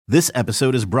This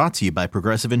episode is brought to you by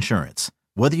Progressive Insurance.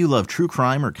 Whether you love true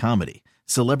crime or comedy,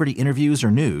 celebrity interviews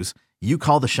or news, you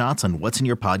call the shots on what's in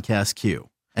your podcast queue.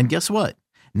 And guess what?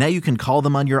 Now you can call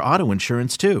them on your auto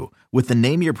insurance too with the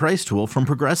Name Your Price tool from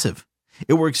Progressive.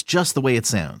 It works just the way it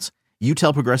sounds. You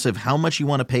tell Progressive how much you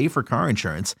want to pay for car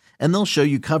insurance, and they'll show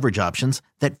you coverage options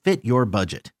that fit your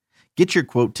budget. Get your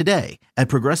quote today at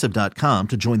Progressive.com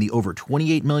to join the over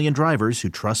 28 million drivers who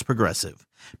trust Progressive.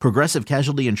 Progressive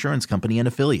Casualty Insurance Company and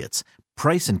Affiliates.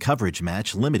 Price and coverage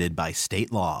match limited by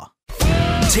state law.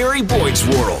 Terry Boyd's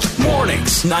World.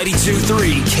 Mornings,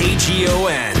 92.3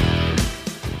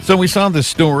 KGON. So we saw this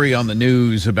story on the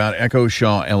news about Echo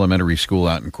Shaw Elementary School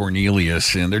out in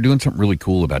Cornelius, and they're doing something really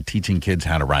cool about teaching kids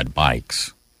how to ride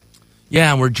bikes.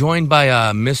 Yeah, and we're joined by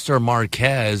Mr.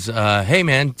 Marquez. Hey,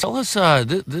 man, tell us,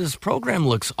 this program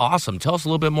looks awesome. Tell us a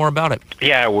little bit more about it.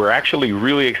 Yeah, we're actually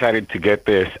really excited to get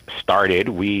this started.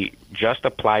 We just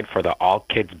applied for the All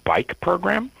Kids Bike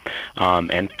program,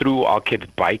 and through All Kids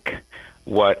Bike,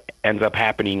 what ends up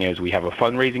happening is we have a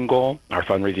fundraising goal. Our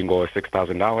fundraising goal is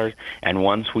 $6,000, and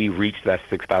once we reach that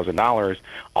 $6,000,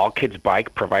 All Kids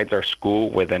Bike provides our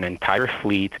school with an entire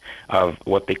fleet of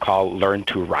what they call Learn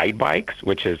to Ride bikes,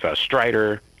 which is a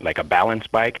Strider, like a balance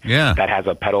bike, that has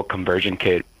a pedal conversion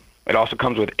kit. It also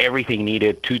comes with everything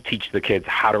needed to teach the kids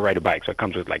how to ride a bike. So it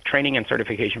comes with like training and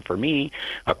certification for me,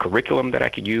 a curriculum that I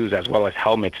could use, as well as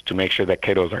helmets to make sure that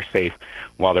kiddos are safe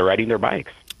while they're riding their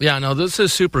bikes. Yeah, no, this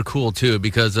is super cool, too,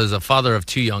 because as a father of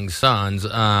two young sons,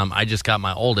 I just got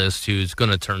my oldest, who's going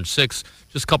to turn 6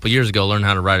 just a couple years ago, learn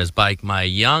how to ride his bike. My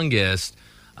youngest,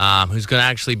 who's going to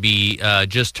actually be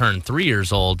just turned 3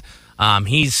 years old,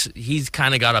 he's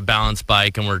kind of got a balance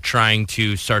bike, and we're trying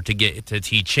to start to get to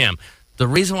teach him. The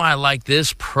reason why I like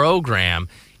this program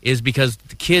is because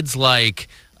the kids like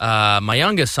my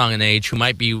youngest son in age, who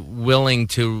might be willing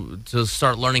to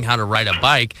start learning how to ride a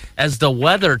bike, as the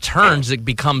weather turns, it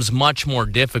becomes much more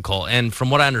difficult. And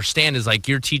from what I understand is like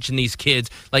you're teaching these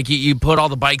kids, like you put all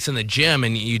the bikes in the gym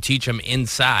and you teach them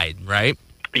inside, right?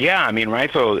 Yeah, I mean,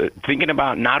 right. So thinking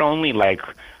about not only like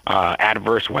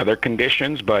adverse weather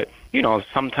conditions, but you know,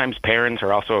 sometimes parents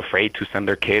are also afraid to send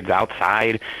their kids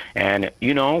outside, and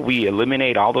you know, we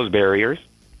eliminate all those barriers,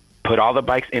 put all the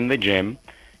bikes in the gym.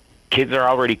 Kids are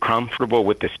already comfortable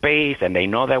with the space, and they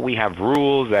know that we have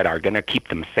rules that are going to keep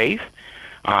them safe.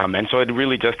 And so it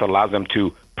really just allows them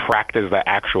to practice the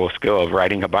actual skill of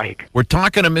riding a bike. We're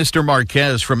talking to Mr.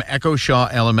 Marquez from Echo Shaw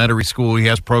Elementary School. He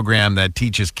has a program that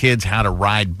teaches kids how to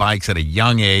ride bikes at a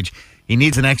young age. He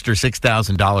needs an extra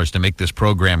 $6,000 to make this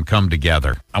program come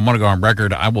together. I want to go on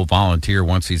record. I will volunteer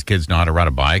once these kids know how to ride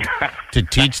a bike to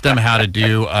teach them how to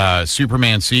do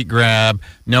Superman seat grab,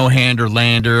 no-hander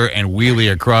lander, and wheelie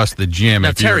across the gym.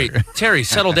 Now, Terry,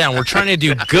 settle down. We're trying to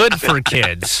do good for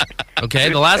kids, okay?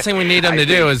 The last thing we need them to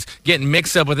do is get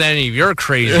mixed up with any of your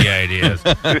crazy ideas.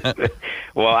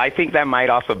 Well, I think that might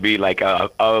also be like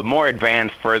a more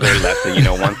advanced further lesson, you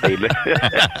know, once they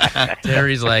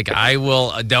Terry's like, I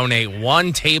will donate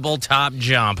one tabletop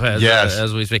jump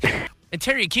as we speak. And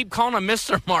Terry, you keep calling him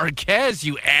Mr. Marquez,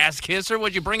 you ass kisser.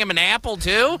 Would you bring him an apple,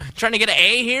 too? Trying to get an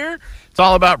A here? It's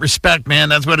all about respect, man.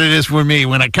 That's what it is for me.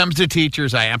 When it comes to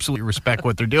teachers, I absolutely respect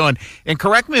what they're doing. And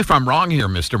correct me if I'm wrong here,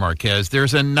 Mr. Marquez,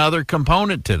 there's another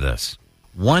component to this.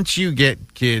 Once you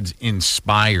get kids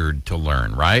inspired to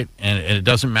learn, right? And it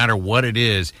doesn't matter what it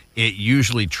is, it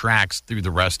usually tracks through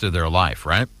the rest of their life,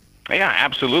 right? Yeah,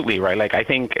 absolutely, right? Like, I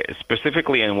think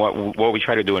specifically in what we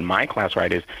try to do in my class,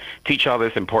 right, is teach all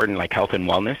this important, like, health and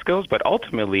wellness skills, but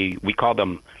ultimately we call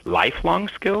them lifelong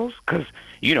skills because,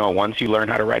 you know, once you learn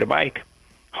how to ride a bike,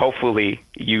 hopefully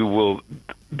you will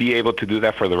be able to do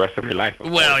that for the rest of your life.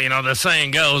 Well, you know, the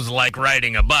saying goes, like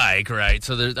riding a bike, right?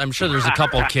 So I'm sure there's a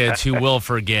couple kids who will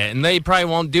forget, and they probably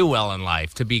won't do well in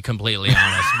life, to be completely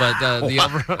honest. But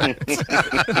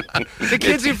the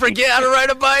kids who forget how to ride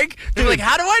a bike, they're like,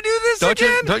 how do I do this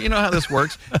again? Don't you know how this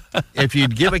works? If you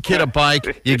give a kid a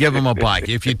bike, you give him a bike.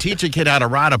 If you teach a kid how to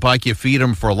ride a bike, you feed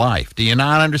him for life. Do you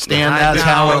not understand that's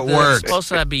how it works? It's supposed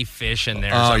to be fish in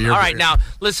there. All right, now,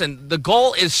 listen, the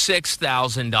goal is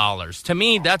 $6,000. To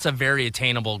me, that's a very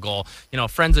attainable goal. You know,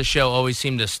 friends of the show always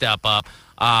seem to step up.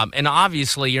 And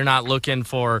obviously, you're not looking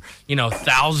for,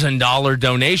 $1,000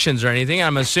 donations or anything.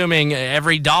 I'm assuming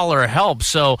every dollar helps.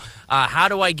 So how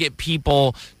do I get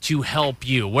people to help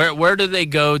you? Where do they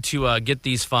go to get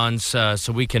these funds so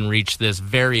we can reach this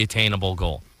very attainable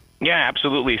goal? Yeah,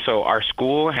 absolutely. So our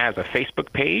school has a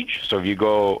Facebook page. So if you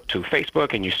go to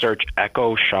Facebook and you search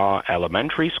Echo Shaw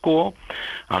Elementary School,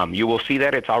 you will see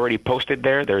that it's already posted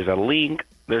there. There's a link.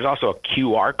 There's also a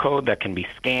QR code that can be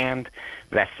scanned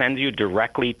that sends you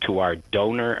directly to our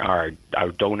donor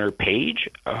page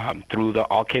through the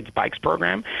All Kids Bikes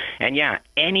program. And yeah,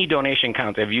 any donation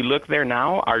counts. If you look there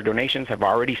now, our donations have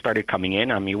already started coming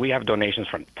in. I mean, we have donations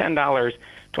from $10,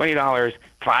 $20,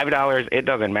 $5. It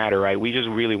doesn't matter, right? We just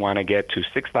really want to get to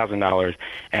 $6,000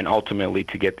 and ultimately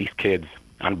to get these kids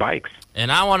on bikes. And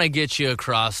I want to get you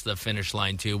across the finish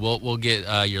line, too. We'll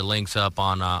get your links up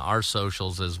on our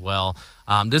socials as well.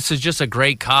 This is just a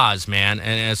great cause, man,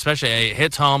 and especially it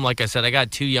hits home. Like I said, I got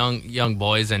two young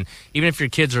boys, and even if your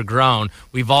kids are grown,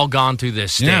 we've all gone through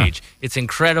this stage. Yeah. It's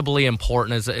incredibly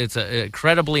important. It's a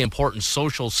incredibly important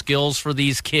social skills for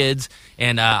these kids,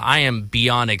 and I am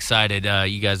beyond excited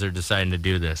you guys are deciding to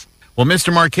do this. Well,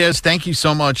 Mr. Marquez, thank you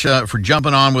so much for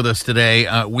jumping on with us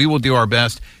today. We will do our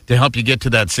best to help you get to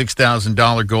that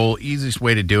 $6,000 goal. Easiest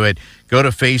way to do it, go to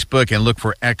Facebook and look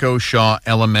for Echo Shaw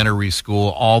Elementary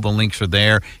School. All the links are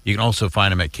there. You can also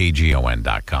find them at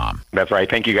kgon.com. That's right.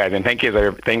 Thank you, guys. And thanks,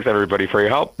 everybody, for your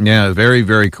help. Yeah, very,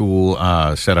 very cool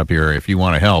setup here. If you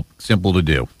want to help, simple to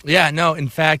do. Yeah, no, in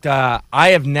fact, I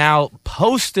have now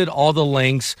posted all the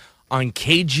links on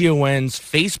KGON's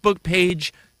Facebook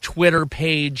page, Twitter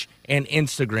page, and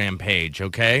Instagram page,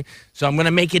 okay? So I'm going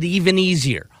to make it even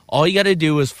easier. All you got to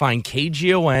do is find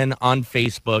KGON on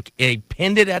Facebook. I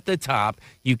pinned it at the top.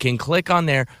 You can click on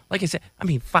there. Like I said, I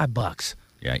mean, $5.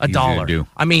 Yeah, $1.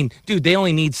 I mean, dude, they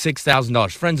only need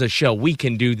 $6,000. Friends of the show, we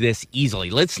can do this easily.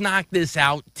 Let's knock this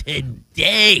out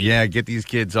today. Yeah, get these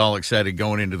kids all excited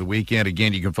going into the weekend.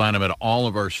 Again, you can find them at all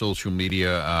of our social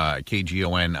media,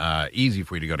 KGON. Easy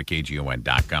for you to go to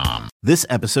KGON.com. This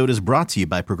episode is brought to you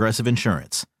by Progressive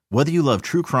Insurance. Whether you love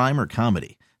true crime or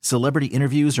comedy, celebrity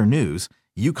interviews or news,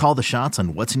 you call the shots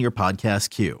on what's in your podcast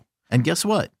queue. And guess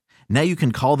what? Now you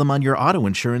can call them on your auto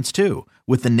insurance too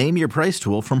with the Name Your Price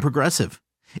tool from Progressive.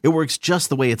 It works just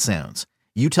the way it sounds.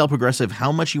 You tell Progressive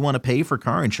how much you want to pay for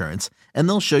car insurance, and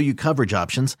they'll show you coverage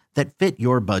options that fit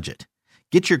your budget.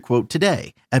 Get your quote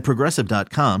today at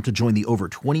Progressive.com to join the over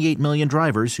 28 million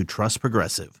drivers who trust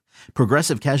Progressive.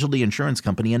 Progressive Casualty Insurance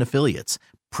Company and Affiliates.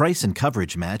 Price and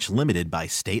coverage match limited by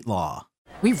state law.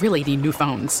 We really need new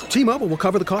phones. T-Mobile will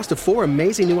cover the cost of 4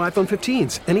 amazing new iPhone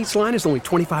 15s, and each line is only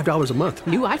 $25 a month.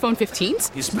 New iPhone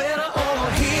 15s? It's better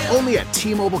over here. Only at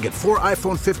T-Mobile, get 4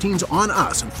 iPhone 15s on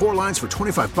us and 4 lines for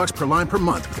 $25 per line per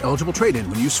month with eligible trade-in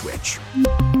when you switch.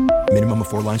 Minimum of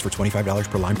 4 lines for $25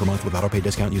 per line per month with autopay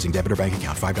discount using debit or bank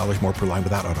account. $5 more per line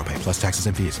without autopay, plus taxes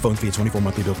and fees. Phone fee at 24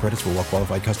 monthly bill credits for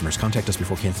well-qualified customers. Contact us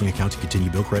before canceling account to continue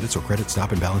bill credits or credit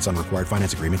stop and balance on required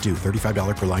finance agreement due.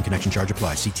 $35 per line connection charge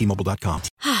applies. See T-Mobile.com.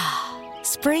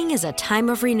 Spring is a time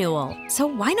of renewal, so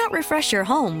why not refresh your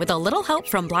home with a little help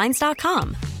from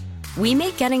Blinds.com? We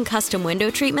make getting custom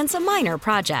window treatments a minor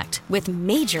project with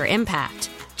major impact.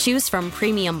 Choose from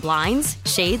premium blinds,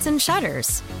 shades, and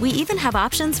shutters. We even have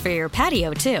options for your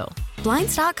patio, too.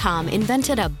 Blinds.com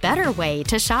invented a better way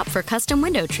to shop for custom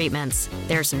window treatments.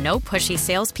 There's no pushy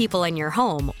salespeople in your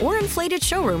home or inflated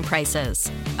showroom prices.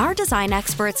 Our design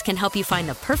experts can help you find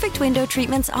the perfect window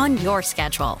treatments on your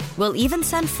schedule. We'll even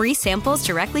send free samples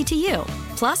directly to you.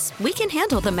 Plus, we can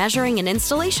handle the measuring and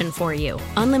installation for you.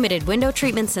 Unlimited window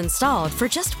treatments installed for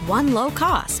just one low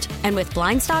cost. And with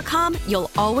Blinds.com,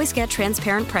 you'll always get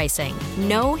transparent pricing.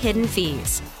 No hidden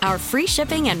fees. Our free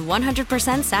shipping and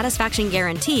 100% satisfaction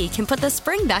guarantee can put the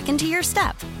spring back into your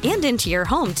step and into your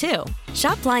home, too.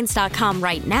 Shop Blinds.com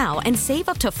right now and save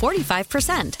up to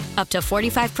 45%. Up to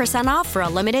 45% off for a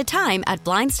limited time at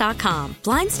Blinds.com.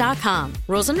 Blinds.com.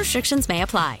 Rules and restrictions may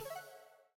apply.